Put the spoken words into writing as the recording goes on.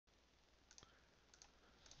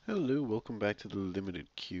Hello, welcome back to the limited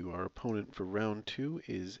queue. Our opponent for round two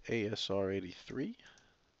is ASR83.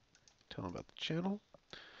 Tell him about the channel.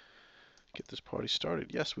 Get this party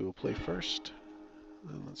started. Yes, we will play first.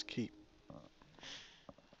 And let's keep.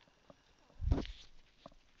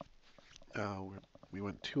 We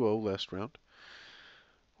went 2-0 last round.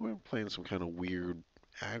 We're playing some kind of weird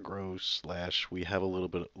aggro slash we have a little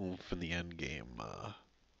bit of oomph in the end game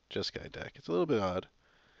Jeskai deck. It's a little bit odd.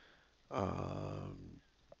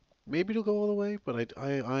 Maybe it'll go all the way, but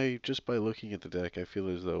I just by looking at the deck, I feel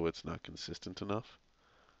as though it's not consistent enough.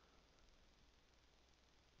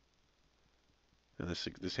 And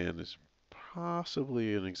this hand is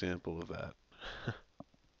possibly an example of that.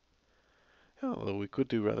 Although we could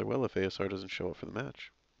do rather well if ASR doesn't show up for the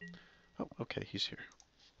match. Oh, okay, he's here.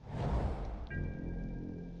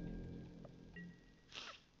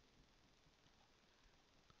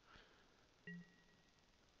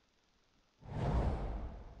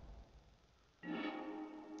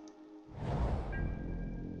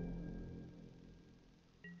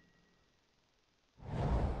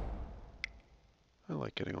 I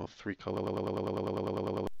like getting all three colors.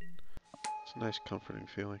 It's a nice comforting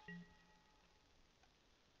feeling.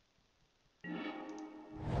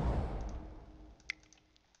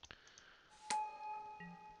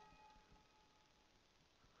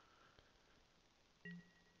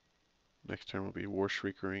 Next turn will be War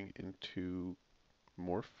Shriekering into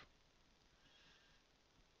Morph.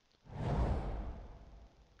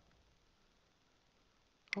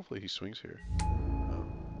 Hopefully he swings here. Oh.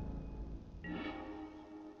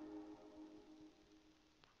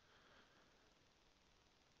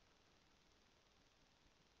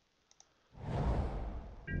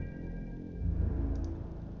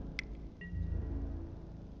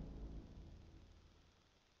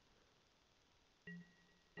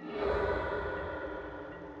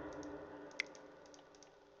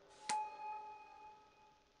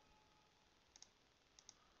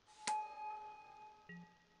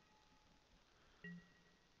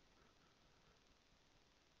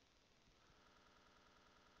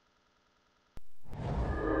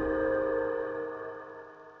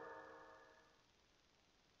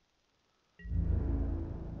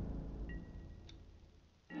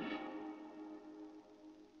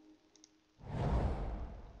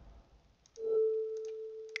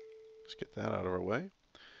 Let's get that out of our way.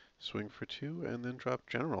 Swing for 2 and then drop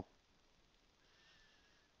General.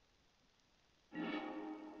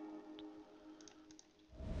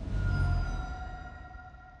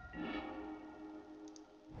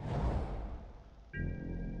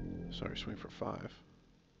 Sorry, swing for 5.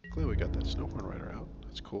 Clearly we got that Snowhorn Rider out.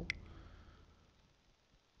 That's cool.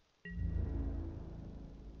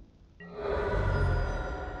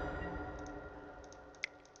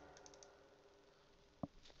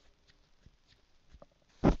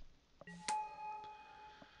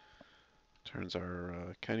 Turns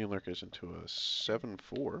our Canyon Lurkers into a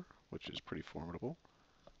 7-4, which is pretty formidable.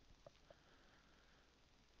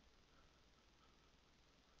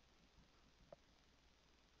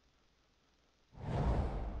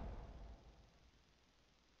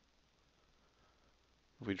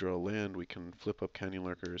 If we draw land, we can flip up Canyon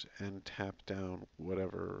Lurkers and tap down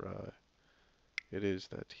whatever it is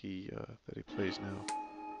that he plays now.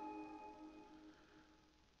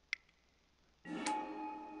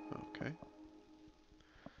 Okay.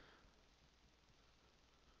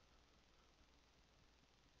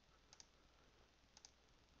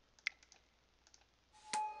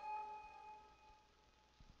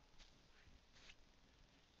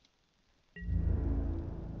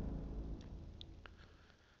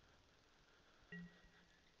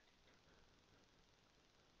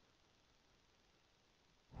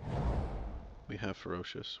 We have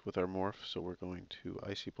Ferocious with our Morph, so we're going to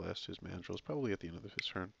Icy Blast his Mandrills probably at the end of his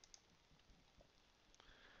turn.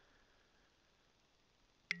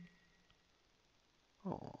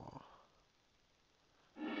 Aww.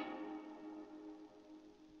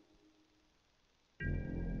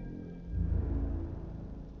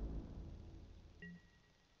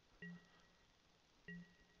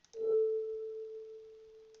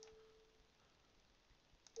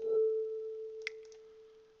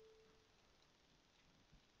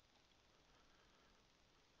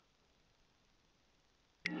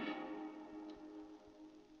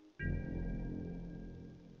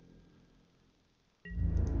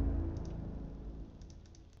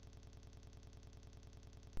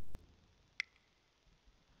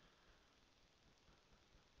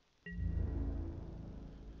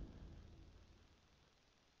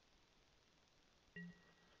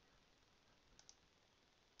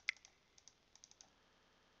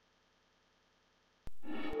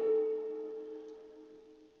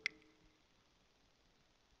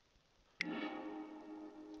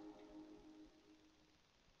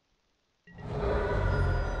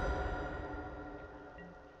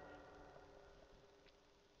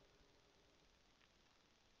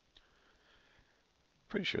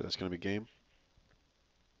 Pretty sure that's going to be game.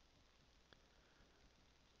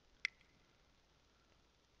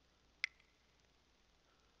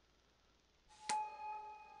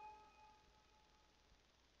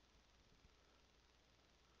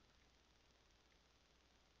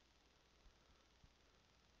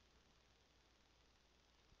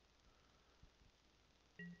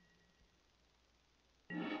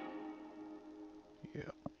 Yeah.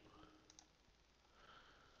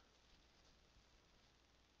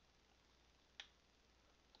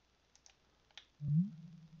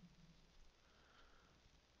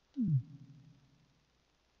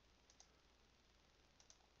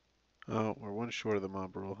 Oh, we're one short of the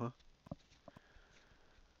mob rule, huh?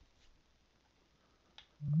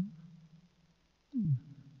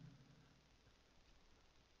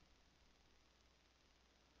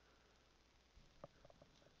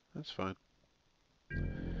 That's fine.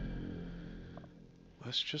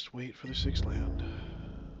 Let's just wait for the 6th land.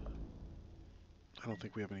 I don't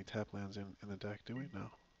think we have any tap lands in the deck, do we?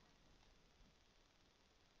 No.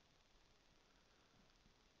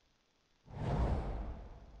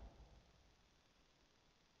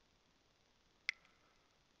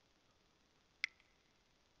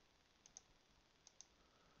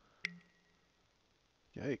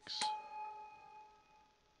 Yikes.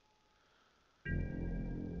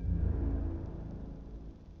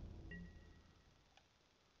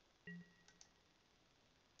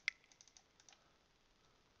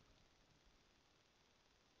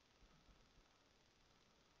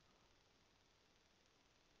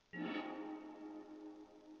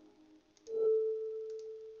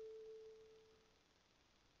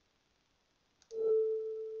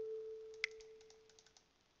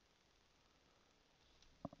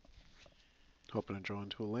 Hoping to draw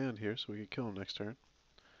into a land here so we can kill him next turn.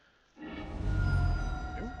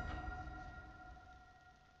 Nope.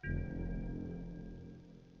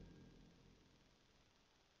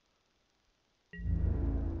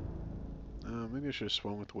 Maybe I should have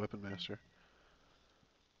swung with the Weapon Master.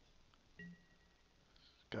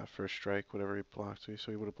 Got first strike, whatever he blocked me,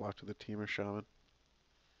 so he would have blocked with the Team or Shaman.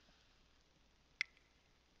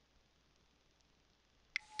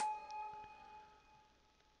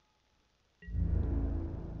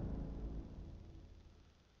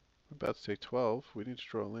 We're about to take 12. We need to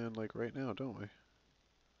draw a land like right now, don't we?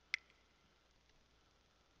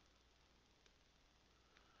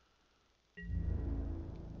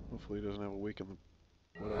 Hopefully he doesn't have a weak in the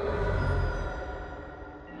whatever.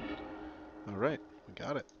 Alright, we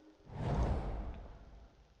got it.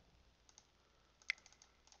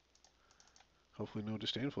 Hopefully no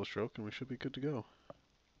disdainful stroke and we should be good to go.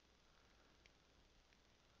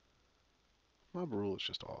 Mob rule is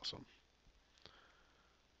just awesome.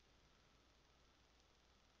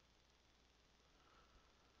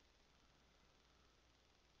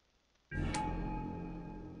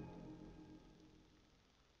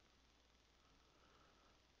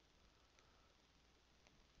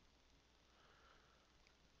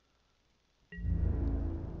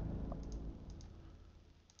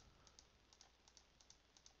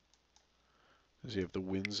 Does he have the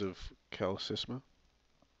winds of Calcisma?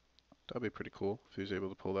 That'd be pretty cool if he was able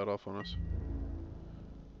to pull that off on us.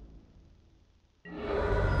 He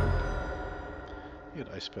had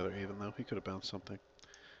Ice Feather Haven though. He could have bounced something.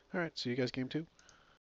 Alright, see you guys game 2.